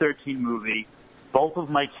PG-13 movie. Both of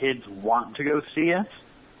my kids want to go see it,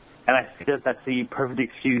 and I think that's the perfect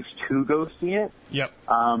excuse to go see it. Yep.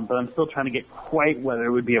 But I'm still trying to get quite whether it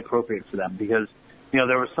would be appropriate for them because, you know,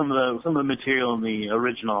 there was some of the material in the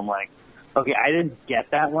original. I'm like, okay, I didn't get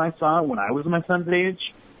that when I saw it when I was my son's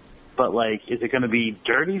age, but like, is it going to be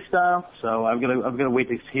dirty stuff? So I'm gonna wait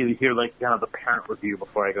to hear like kind of the parent review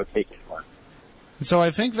before I go take it one. So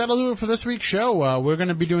I think that'll do it for this week's show. We're going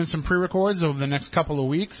to be doing some pre-records over the next couple of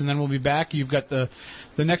weeks, and then we'll be back. You've got the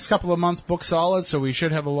next couple of months booked solid, so we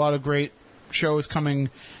should have a lot of great shows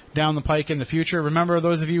coming down the pike in the future. Remember,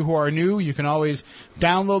 those of you who are new, you can always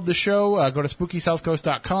download the show. Go to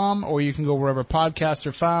SpookySouthCoast.com, or you can go wherever podcasts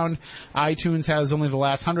are found. iTunes has only the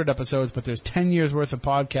last 100 episodes, but there's 10 years worth of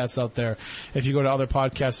podcasts out there. If you go to other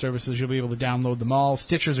podcast services, you'll be able to download them all.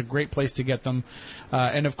 Stitcher's a great place to get them.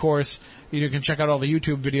 And of course, you can check out all the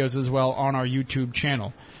YouTube videos as well on our YouTube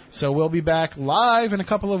channel. So we'll be back live in a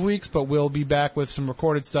couple of weeks, but we'll be back with some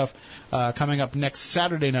recorded stuff coming up next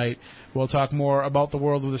Saturday night. We'll talk more about the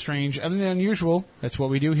world of the strange and the unusual. That's what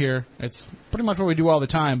we do here. It's pretty much what we do all the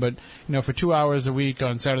time, but, you know, for 2 hours a week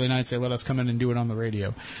on Saturday nights, they let us come in and do it on the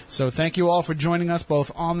radio. So thank you all for joining us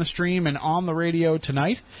both on the stream and on the radio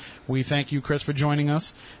tonight. We thank you, Chris, for joining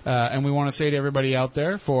us. And we want to say to everybody out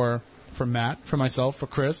there, for Matt, for myself, for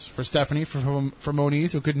Chris, for Stephanie, for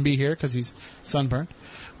Moniz, who couldn't be here because he's sunburned,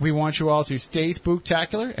 we want you all to stay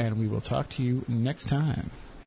spooktacular, and we will talk to you next time.